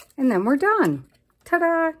 And then we're done.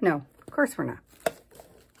 Ta-da! No, of course we're not.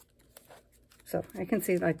 So I can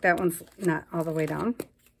see like that one's not all the way down.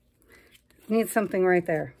 Needs something right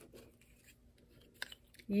there.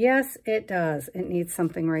 Yes, it does. It needs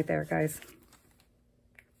something right there, guys.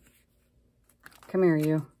 Come here,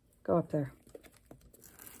 you. Go up there.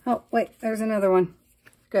 Oh, wait, there's another one.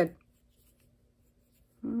 Good.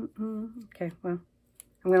 Okay, well,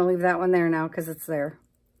 I'm going to leave that one there now because it's there.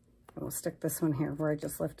 And we'll stick this one here where I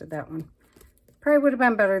just lifted that one. Probably would have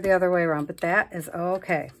been better the other way around, but that is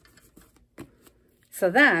okay. So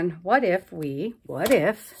then, what if,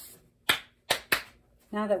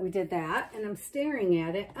 now that we did that, and I'm staring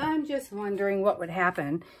at it, I'm just wondering what would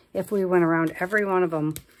happen if we went around every one of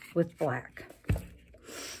them with black.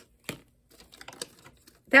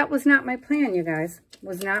 That was not my plan, you guys.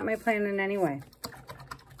 Was not my plan in any way.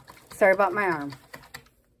 Sorry about my arm.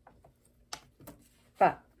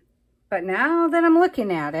 But now that I'm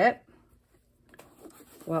looking at it,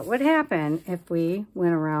 what would happen if we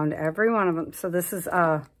went around every one of them? So this is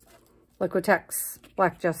Liquitex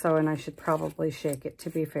Black Gesso, and I should probably shake it, to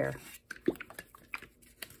be fair.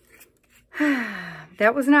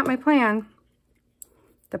 That was not my plan.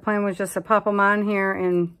 The plan was just to pop them on here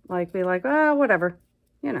and like be like, oh, whatever,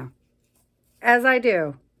 you know. as I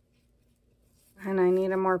do. And I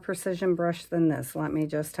need a more precision brush than this, let me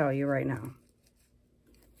just tell you right now.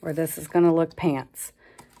 Or this is going to look pants.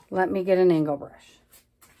 Let me get an angle brush.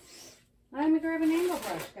 Let me grab an angle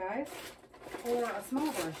brush, guys. Or a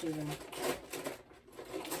small brush even.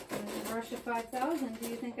 And a brush of 5,000. Do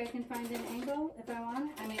you think I can find an angle if I want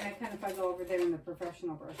it? I mean, I can if I go over there in the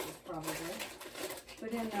professional brushes, probably.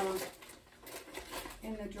 But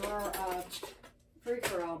in the drawer of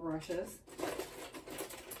free-for-all brushes,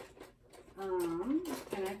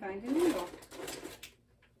 can I find an angle?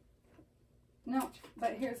 No,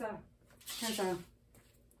 but here's a,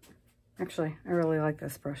 actually, I really like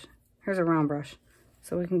this brush. Here's a round brush,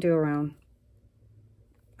 so we can do a round.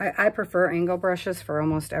 I prefer angle brushes for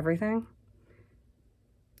almost everything.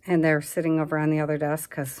 And they're sitting over on the other desk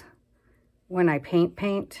because when I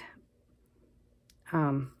paint,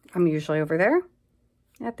 I'm usually over there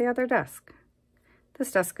at the other desk.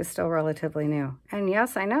 This desk is still relatively new. And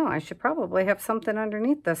yes, I know, I should probably have something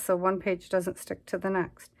underneath this so one page doesn't stick to the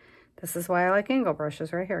next. This is why I like angle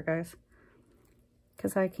brushes right here, guys.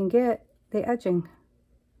 Because I can get the edging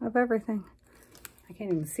of everything. I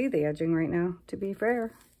can't even see the edging right now, to be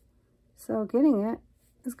fair. So getting it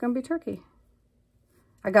is going to be tricky.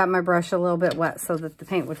 I got my brush a little bit wet so that the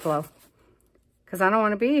paint would flow. Because I don't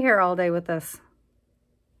want to be here all day with this.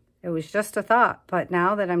 It was just a thought. But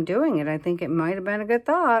now that I'm doing it, I think it might have been a good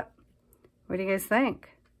thought. What do you guys think?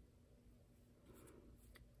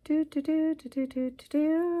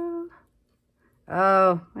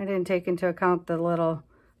 Oh, I didn't take into account the little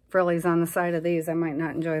frillies on the side of these. I might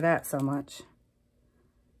not enjoy that so much.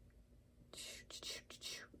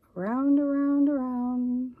 Round, around,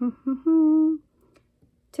 around.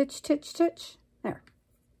 Titch, titch, titch. There.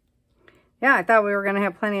 Yeah, I thought we were going to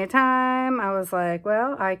have plenty of time. I was like,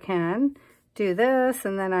 well, I can do this,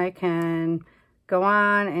 and then I can go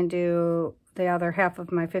on and do the other half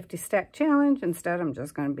of my 50 stack challenge. Instead, I'm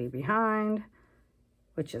just going to be behind,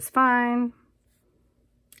 which is fine.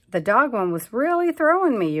 The dog one was really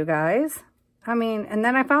throwing me, you guys. I mean, and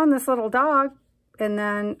then I found this little dog, and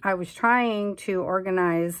then I was trying to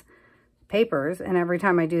organize papers, and every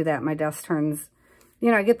time I do that, my desk turns,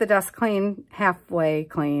 you know, I get the desk halfway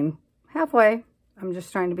clean. Halfway. I'm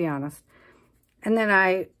just trying to be honest. And then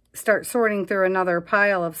I start sorting through another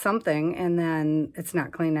pile of something, and then it's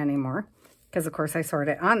not clean anymore. Because, of course, I sort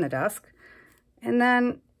it on the desk. And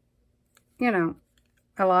then, you know,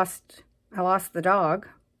 I lost the dog.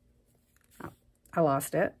 I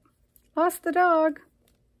lost it. Lost the dog.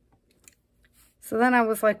 So then I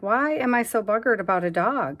was like, why am I so buggered about a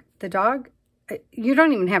dog? The dog, you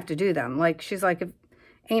don't even have to do them. Like, she's like, if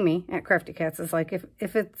Amy at Crafty Cats is like,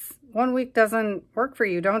 if it's 1 week doesn't work for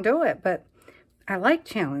you, don't do it. But I like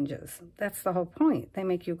challenges. That's the whole point. They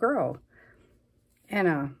make you grow.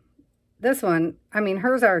 And this one, I mean,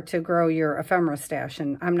 hers are to grow your ephemera stash.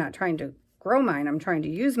 And I'm not trying to grow mine. I'm trying to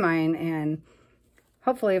use mine and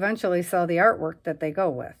hopefully eventually sell the artwork that they go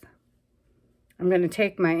with. I'm going to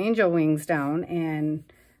take my angel wings down and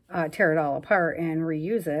tear it all apart and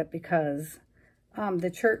reuse it because the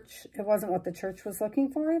church, it wasn't what the church was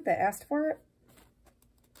looking for. They asked for it.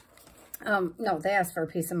 No, they asked for a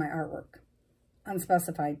piece of my artwork,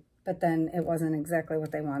 unspecified, but then it wasn't exactly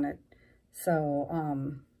what they wanted.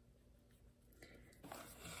 So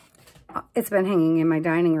it's been hanging in my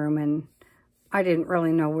dining room, and I didn't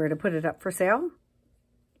really know where to put it up for sale,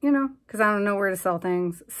 you know, because I don't know where to sell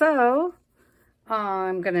things. So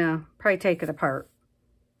I'm going to probably take it apart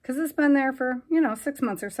because it's been there for, you know, 6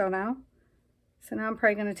 months or so now. So now I'm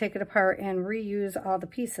probably going to take it apart and reuse all the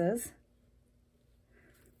pieces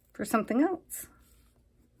for something else.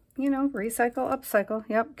 You know, recycle, upcycle.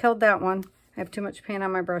 Yep, killed that one. I have too much paint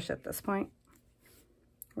on my brush at this point.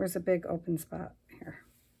 Where's a big open spot? Here.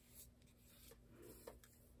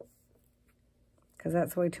 Because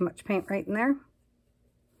that's way too much paint right in there.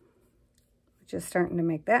 Which is starting to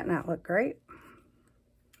make that not look great.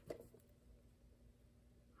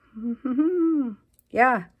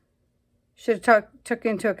 Yeah. Should have took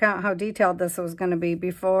into account how detailed this was going to be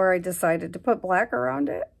before I decided to put black around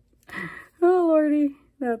it. Oh, Lordy.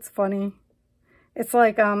 That's funny. It's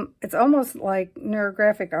like, it's almost like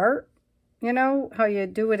neurographic art. You know, how you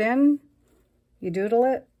do it in? You doodle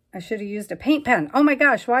it. I should have used a paint pen. Oh my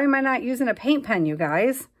gosh, why am I not using a paint pen, you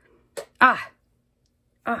guys?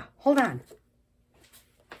 Hold on.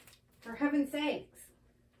 For heaven's sakes.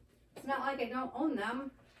 It's not like I don't own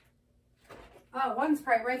them. Oh, one's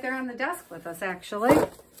probably right there on the desk with us, actually.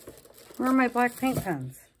 Where are my black paint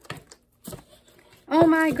pens? Oh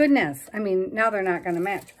my goodness. I mean, now they're not going to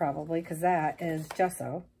match probably because that is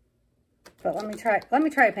gesso. But let me try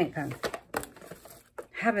a paint pen.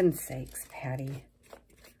 Heaven's sakes, Patty.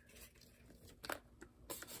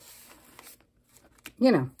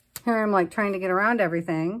 You know, here I'm like trying to get around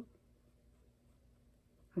everything.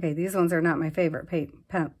 Okay, these ones are not my favorite paint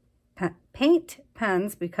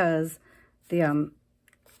pens because the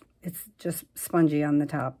it's just spongy on the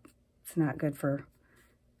top. It's not good for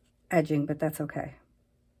edging, but that's okay.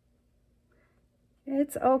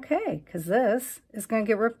 It's okay, because this is going to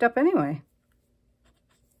get ripped up anyway.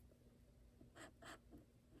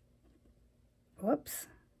 Whoops.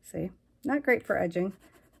 See? Not great for edging.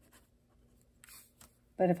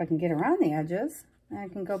 But if I can get around the edges, I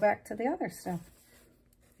can go back to the other stuff.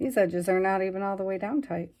 These edges are not even all the way down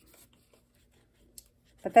tight.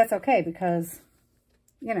 But that's okay because,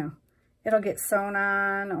 you know, it'll get sewn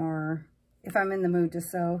on, or if I'm in the mood to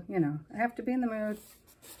sew, you know, I have to be in the mood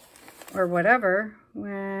or whatever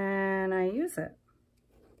when I use it.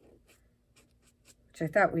 Which I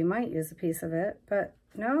thought we might use a piece of it, but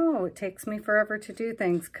no, it takes me forever to do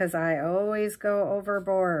things because I always go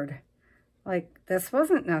overboard. Like, this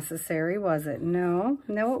wasn't necessary, was it? No,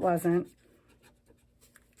 no it wasn't.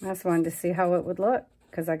 I just wanted to see how it would look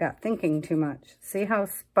because I got thinking too much. See how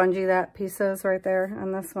spongy that piece is right there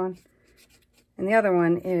on this one? And the other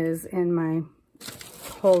one is in my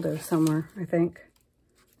holder somewhere, I think.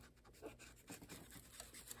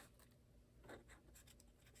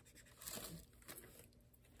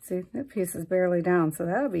 See, that piece is barely down, so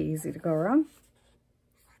that'll be easy to go around.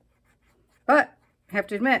 But, I have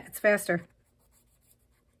to admit, it's faster.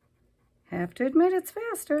 Have to admit it's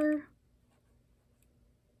faster.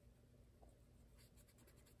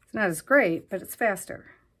 It's not as great, but it's faster.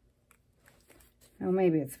 Oh,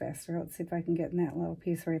 maybe it's faster. Let's see if I can get in that little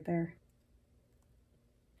piece right there.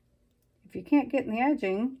 If you can't get in the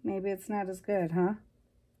edging, maybe it's not as good, huh?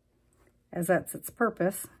 As that's its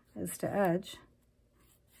purpose, is to edge.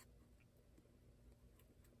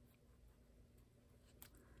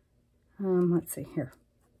 Let's see here.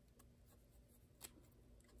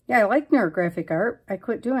 Yeah, I like neurographic art. I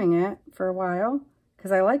quit doing it for a while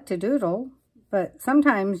because I like to doodle, but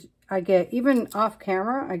sometimes I get, even off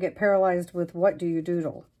camera, I get paralyzed with what do you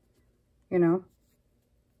doodle, you know?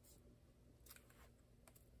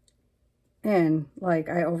 And like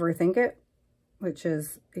I overthink it, which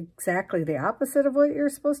is exactly the opposite of what you're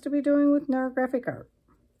supposed to be doing with neurographic art.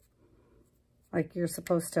 Like you're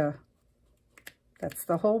supposed to, that's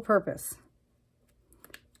the whole purpose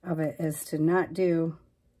of it, is to not do,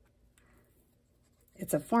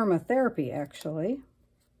 it's a form of therapy actually.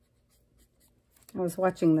 I was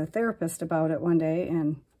watching the therapist about it one day,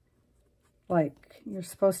 and like you're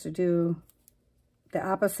supposed to do the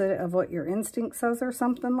opposite of what your instinct says or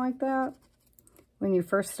something like that when you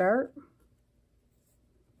first start.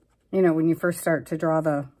 You know, when you first start to draw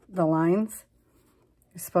the lines,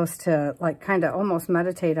 you're supposed to like kind of almost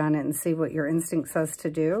meditate on it and see what your instinct says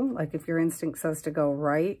to do. Like if your instinct says to go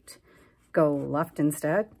right, go left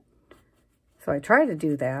instead. So I try to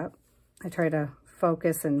do that. I try to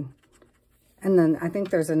focus, and then I think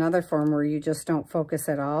there's another form where you just don't focus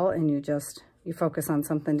at all and you focus on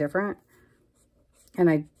something different.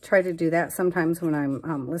 And I try to do that sometimes when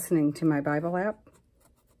I'm listening to my Bible app.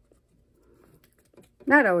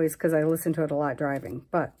 Not always, because I listen to it a lot driving,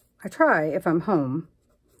 but I try if I'm home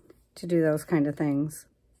to do those kind of things,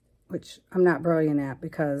 which I'm not brilliant at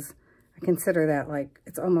because I consider that like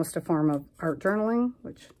it's almost a form of art journaling,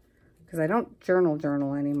 which, because I don't journal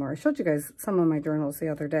anymore. I showed you guys some of my journals the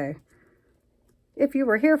other day. If you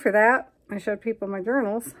were here for that, I showed people my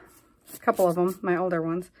journals, a couple of them, my older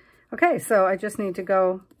ones. Okay, so I just need to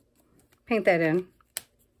go paint that in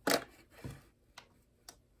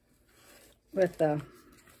with the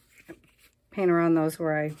paint around those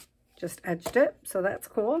where I just edged it, so that's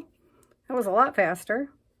cool. That was a lot faster.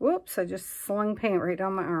 Whoops, I just slung paint right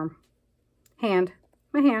down my arm.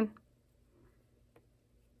 My hand.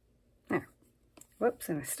 There. Whoops,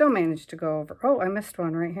 and I still managed to go over. Oh, I missed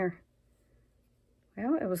one right here.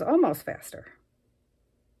 Well, it was almost faster.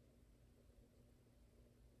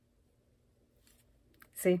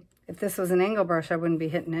 See, if this was an angle brush, I wouldn't be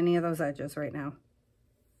hitting any of those edges right now.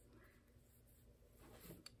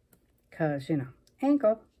 Because, you know,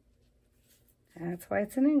 angle. That's why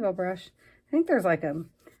it's an angle brush. I think there's like a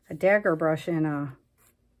dagger brush in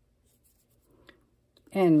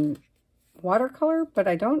watercolor, but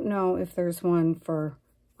I don't know if there's one for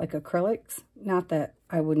like acrylics. Not that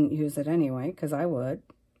I wouldn't use it anyway, because I would.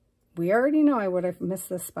 We already know I would have missed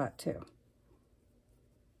this spot too.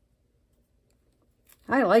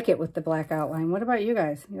 I like it with the black outline. What about you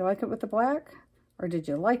guys? You like it with the black? Or did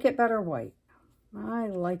you like it better white? I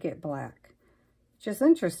like it black. Which is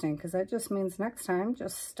interesting, because that just means next time,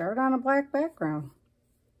 just start on a black background.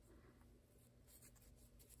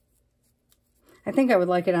 I think I would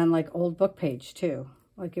like it on like old book page too.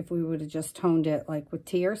 Like if we would have just toned it like with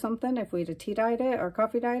tea or something, if we'd have tea dyed it or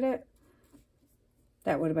coffee dyed it,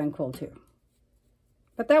 that would have been cool too.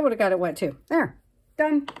 But that would have got it wet too. There,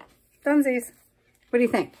 done. Dunesies. What do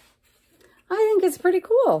you think? I think it's pretty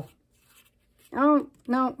cool. Oh,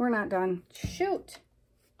 no, we're not done. Shoot.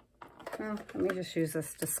 Well, let me just use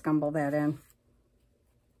this to scumble that in.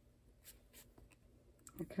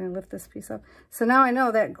 Can I lift this piece up? So now I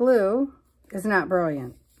know that glue is not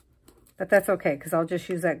brilliant. But that's okay, because I'll just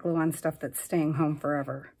use that glue on stuff that's staying home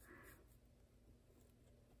forever.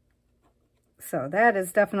 So that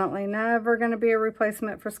is definitely never going to be a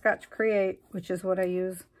replacement for Scotch Create, which is what I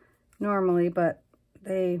use normally, but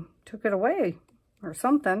they took it away or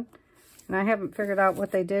something. And I haven't figured out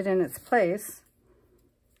what they did in its place.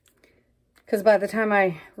 Because by the time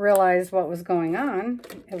I realized what was going on,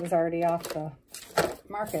 it was already off the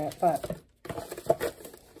market. But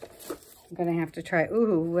I'm going to have to try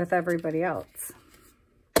Ooh with everybody else.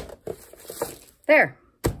 There.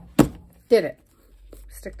 Did it.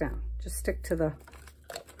 Stick down. Just stick to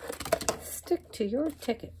your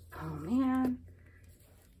ticket. Oh, man.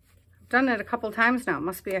 I've done it a couple times now. It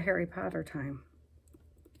must be a Harry Potter time.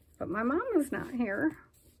 But my mom is not here.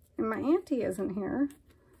 And my auntie isn't here.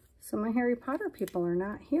 So my Harry Potter people are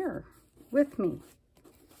not here with me.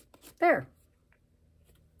 There.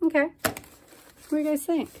 Okay. What do you guys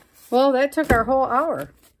think? Well, that took our whole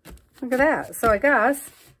hour. Look at that. So I guess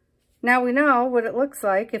now we know what it looks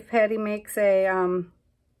like if Patty makes a,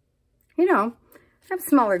 you know, I have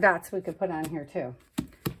smaller dots we could put on here too.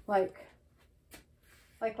 Like,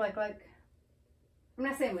 I'm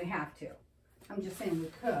not saying we have to. I'm just saying we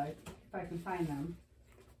could, if I can find them.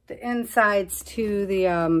 The insides to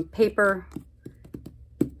the paper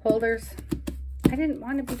holders. I didn't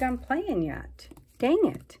want to be done playing yet. Dang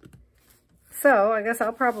it. So I guess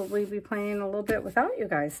I'll probably be playing a little bit without you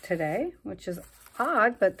guys today, which is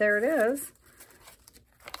odd, but there it is.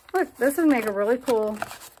 Look, this would make a really cool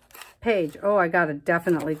page. Oh, I gotta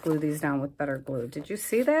definitely glue these down with better glue. Did you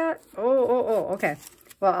see that? Oh, okay.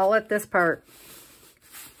 Well, I'll let this part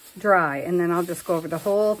dry, and then I'll just go over the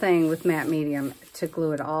whole thing with matte medium to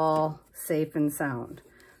glue it all safe and sound.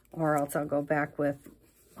 Or else I'll go back with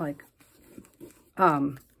like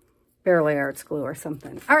Barely Arts glue or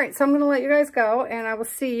something. All right, so I'm going to let you guys go, and I will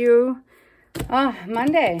see you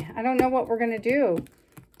Monday. I don't know what we're going to do.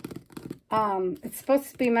 It's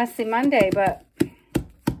supposed to be Messy Monday, but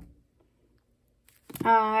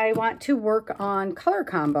I want to work on color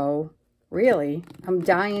combo, really. I'm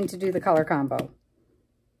dying to do the color combo.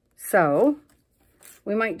 So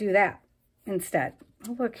we might do that instead.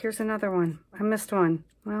 Oh, look, here's another one. I missed one.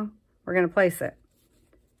 Well, we're going to place it.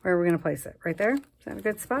 Where are we going to place it? Right there? Is that a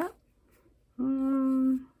good spot?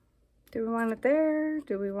 Do we want it there?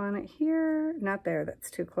 Do we want it here? Not there.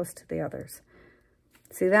 That's too close to the others.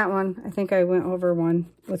 See that one? I think I went over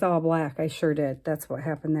one with all black. I sure did. That's what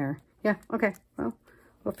happened there. Yeah, okay. Well,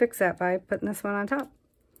 we'll fix that by putting this one on top.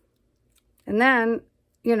 And then,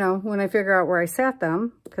 you know, when I figure out where I sat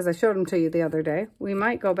them, because I showed them to you the other day, we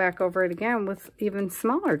might go back over it again with even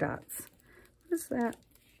smaller dots. What is that?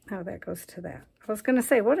 Oh, that goes to that. I was going to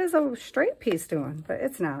say, what is a straight piece doing? But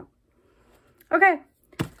it's not. Okay.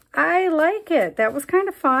 I like it. That was kind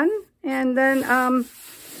of fun. And then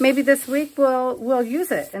maybe this week we'll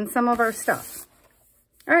use it in some of our stuff.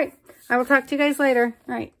 All right. I will talk to you guys later.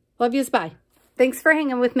 All right. Love yous. Bye. Thanks for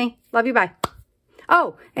hanging with me. Love you. Bye.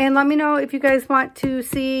 Oh, and let me know if you guys want to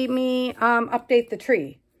see me update the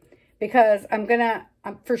tree, because I'm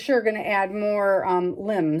for sure going to add more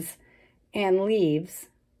limbs and leaves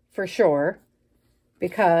for sure,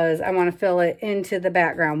 because I want to fill it into the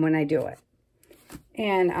background when I do it.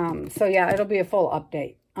 And so yeah, it'll be a full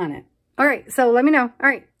update on it. All right, so let me know. All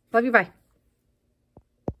right, love you. Bye.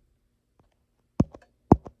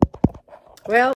 Well,